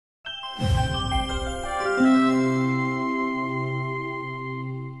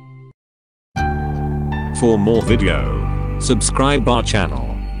For more video, subscribe our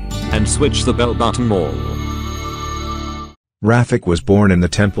channel and switch the bell button all. Raffic was born in the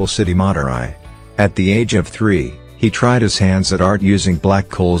temple city Madurai. At the age of 3, he tried his hands at art using black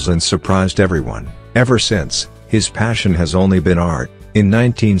coals and surprised everyone. Ever since, his passion has only been art. In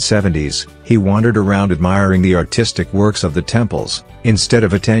 1970s, he wandered around admiring the artistic works of the temples, instead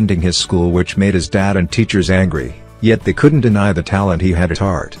of attending his school, which made his dad and teachers angry. Yet they couldn't deny the talent he had at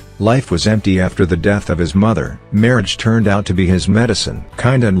art. Life was empty after the death of his mother. Marriage turned out to be his medicine.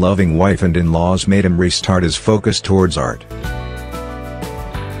 Kind and loving wife and in-laws made him restart his focus towards art.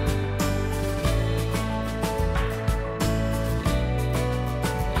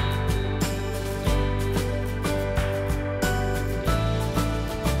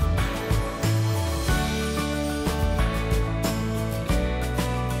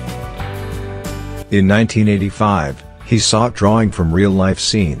 In 1985, he sought drawing from real-life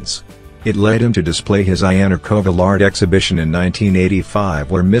scenes. It led him to display his Ayyanar Kovil art exhibition in 1985,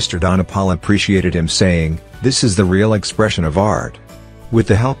 where Mr. Dhanapal appreciated him, saying, "This is the real expression of art." With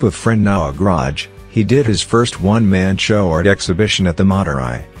the help of friend Nagaraj, he did his first one-man show art exhibition at the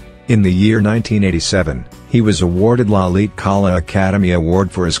Madurai. In the year 1987, he was awarded Lalit Kala Academy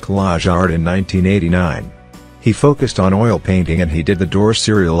Award for his collage art in 1989. He focused on oil painting and he did the door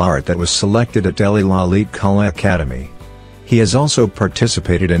serial art that was selected at Delhi Lalit Kala Academy. He has also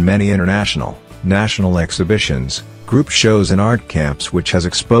participated in many international, national exhibitions, group shows and art camps, which has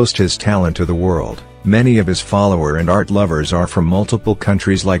exposed his talent to the world. Many of his followers and art lovers are from multiple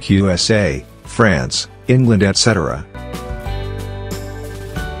countries like USA, France, England, etc.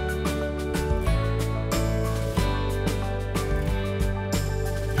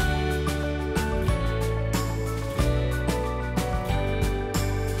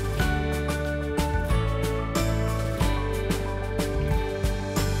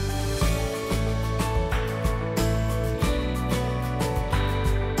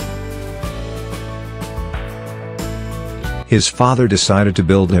 His father decided to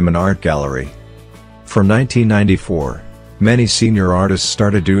build him an art gallery. From 1994, many senior artists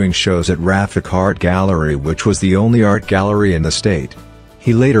started doing shows at Raffic Art Gallery, which was the only art gallery in the state.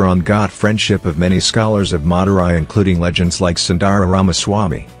 He later on got friendship of many scholars of Madurai, including legends like Sundara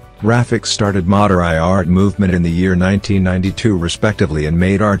Ramaswamy. Raffic started Madurai art movement in the year 1992 respectively and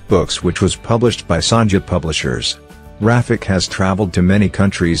made art books, which was published by Sanjit Publishers. Raffic has traveled to many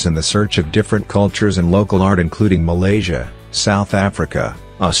countries in the search of different cultures and local art, including Malaysia, South Africa,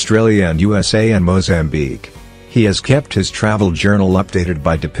 Australia and USA and Mozambique. He has kept his travel journal updated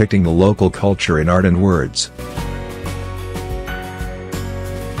by depicting the local culture in art and words.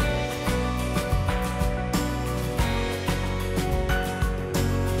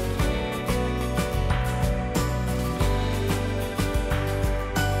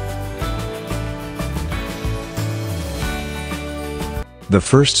 The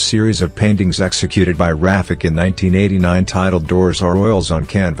first series of paintings executed by Raffic in 1989, titled Doors Are Oils on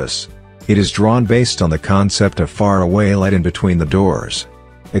Canvas. It is drawn based on the concept of far-away light in between the doors.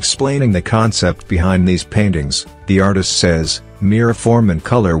 Explaining the concept behind these paintings, the artist says, "Mere form and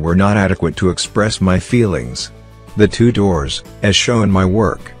color were not adequate to express my feelings. The two doors, as shown in my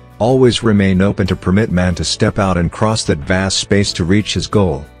work, always remain open to permit man to step out and cross that vast space to reach his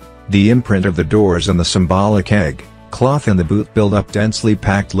goal. The imprint of the doors and the symbolic egg, cloth and the boot build up densely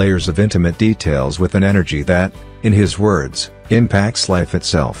packed layers of intimate details with an energy that, in his words, impacts life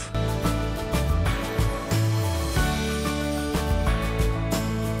itself."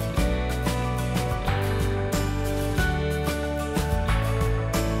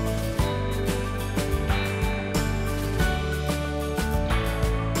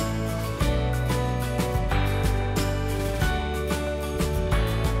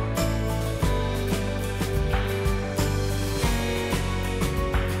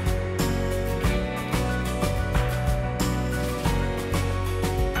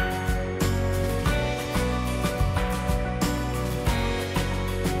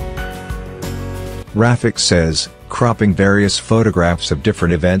 Raffic says, cropping various photographs of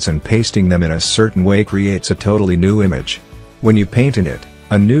different events and pasting them in a certain way creates a totally new image. When you paint in it,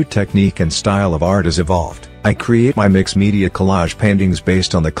 a new technique and style of art is evolved. I create my mixed media collage paintings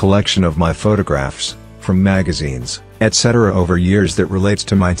based on the collection of my photographs, from magazines, etc. over years that relates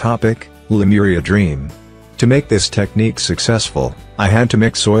to my topic, Lemuria Dream. To make this technique successful, I had to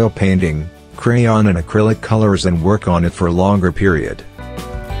mix oil painting, crayon and acrylic colors and work on it for a longer period.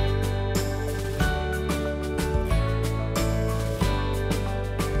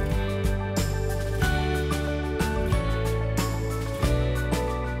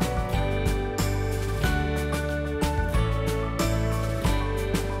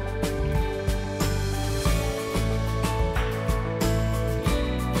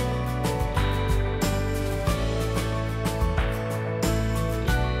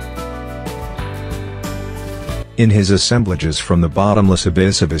 In his assemblages from the bottomless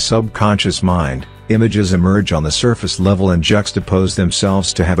abyss of his subconscious mind, images emerge on the surface level and juxtapose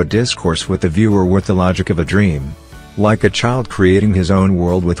themselves to have a discourse with the viewer with the logic of a dream. Like a child creating his own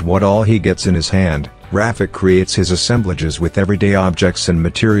world with what all he gets in his hand, Raffic creates his assemblages with everyday objects and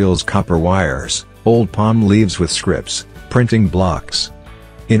materials: copper wires, old palm leaves with scripts, printing blocks,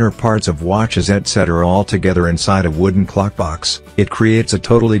 inner parts of watches, etc., all together inside a wooden clock box. It creates a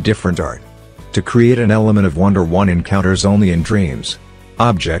totally different art. To create an element of wonder one encounters only in dreams.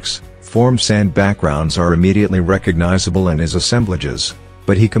 Objects, forms and backgrounds are immediately recognizable in his assemblages,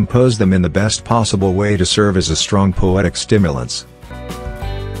 but he composed them in the best possible way to serve as a strong poetic stimulants.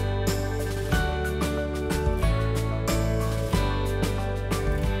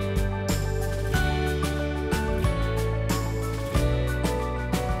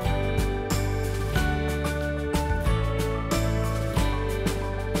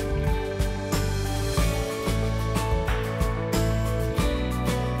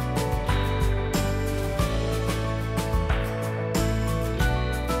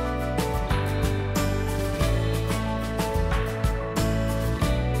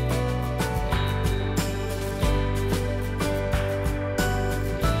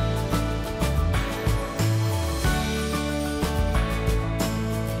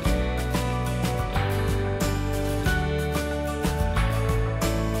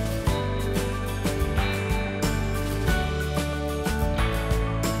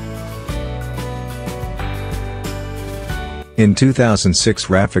 In 2006,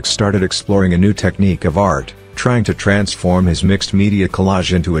 Raffic started exploring a new technique of art, trying to transform his mixed media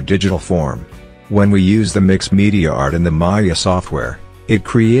collage into a digital form. When we use the mixed media art in the Maya software, it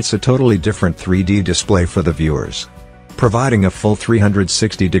creates a totally different 3D display for the viewers, providing a full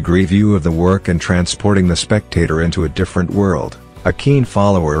 360-degree view of the work and transporting the spectator into a different world. A keen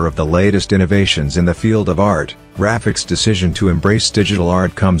follower of the latest innovations in the field of art, Raffic's decision to embrace digital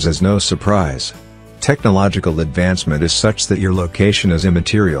art comes as no surprise. Technological advancement is such that your location is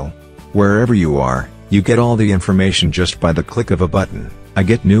immaterial. Wherever you are, you get all the information just by the click of a button. I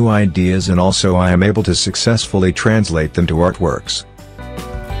get new ideas and also I am able to successfully translate them to artworks.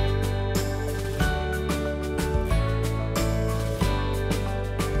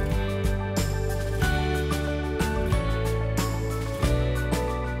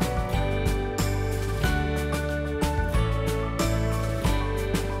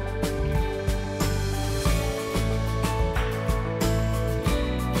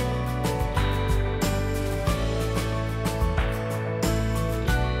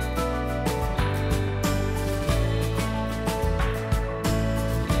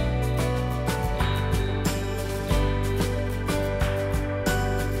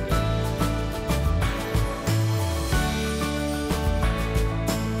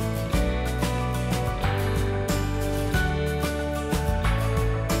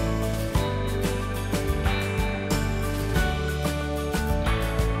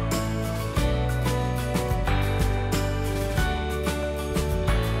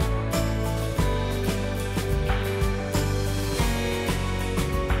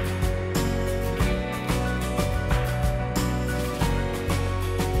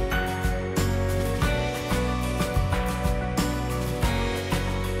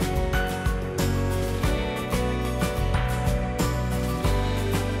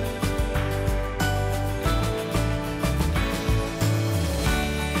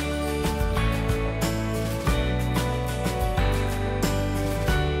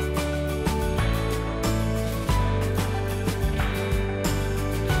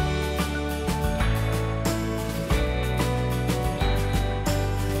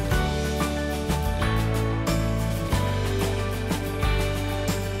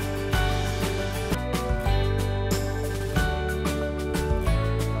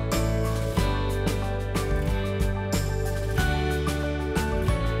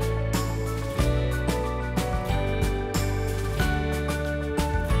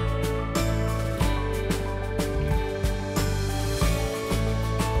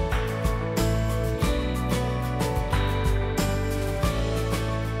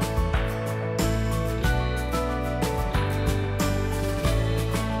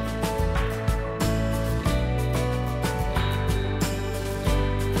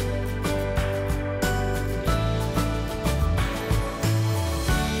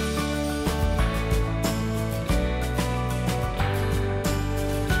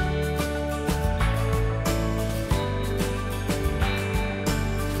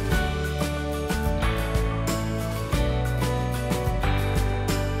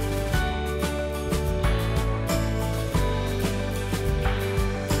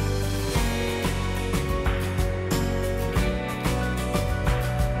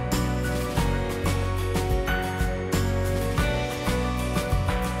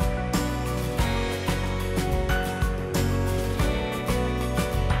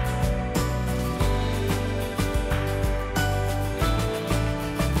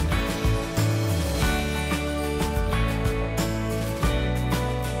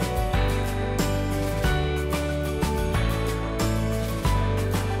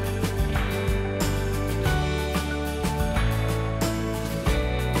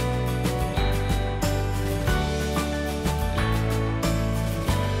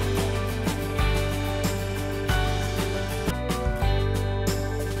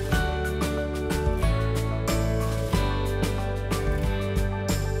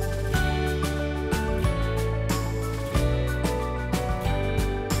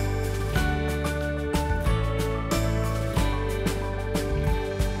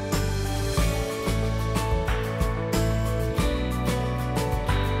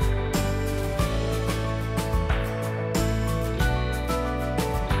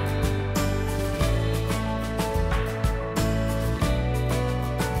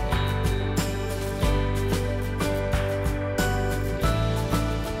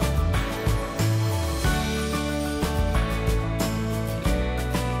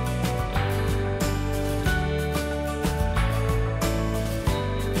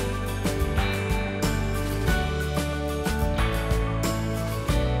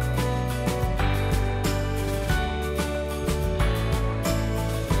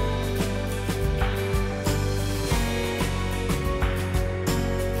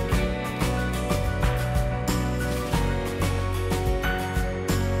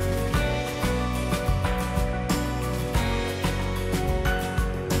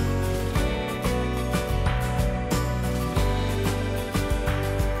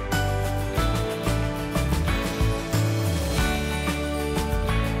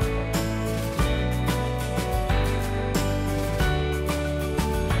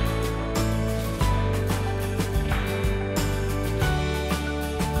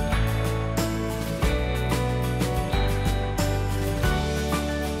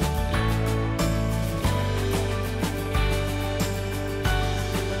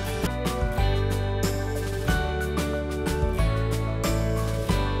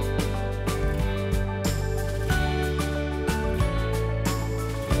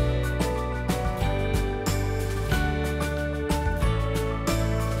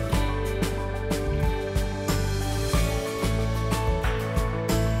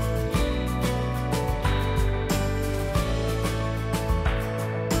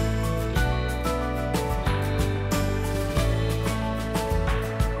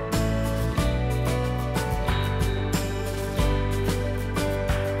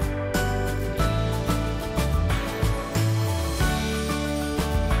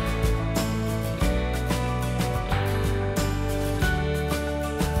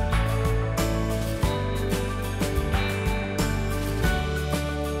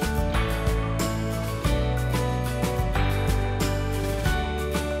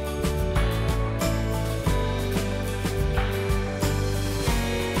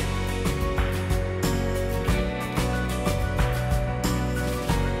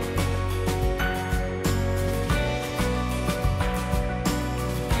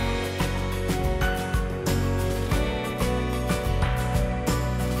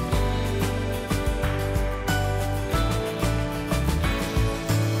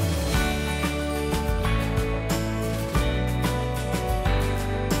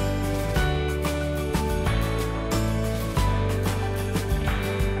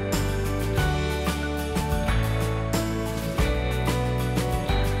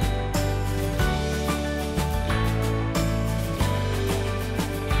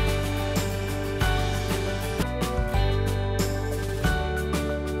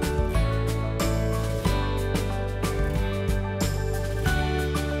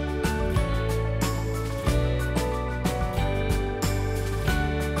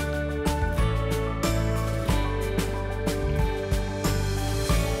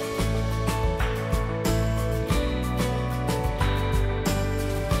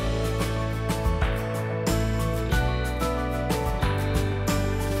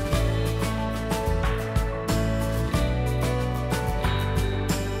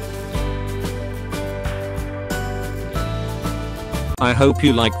 I hope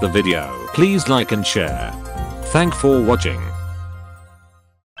you like the video. Please like and share. Thank for watching.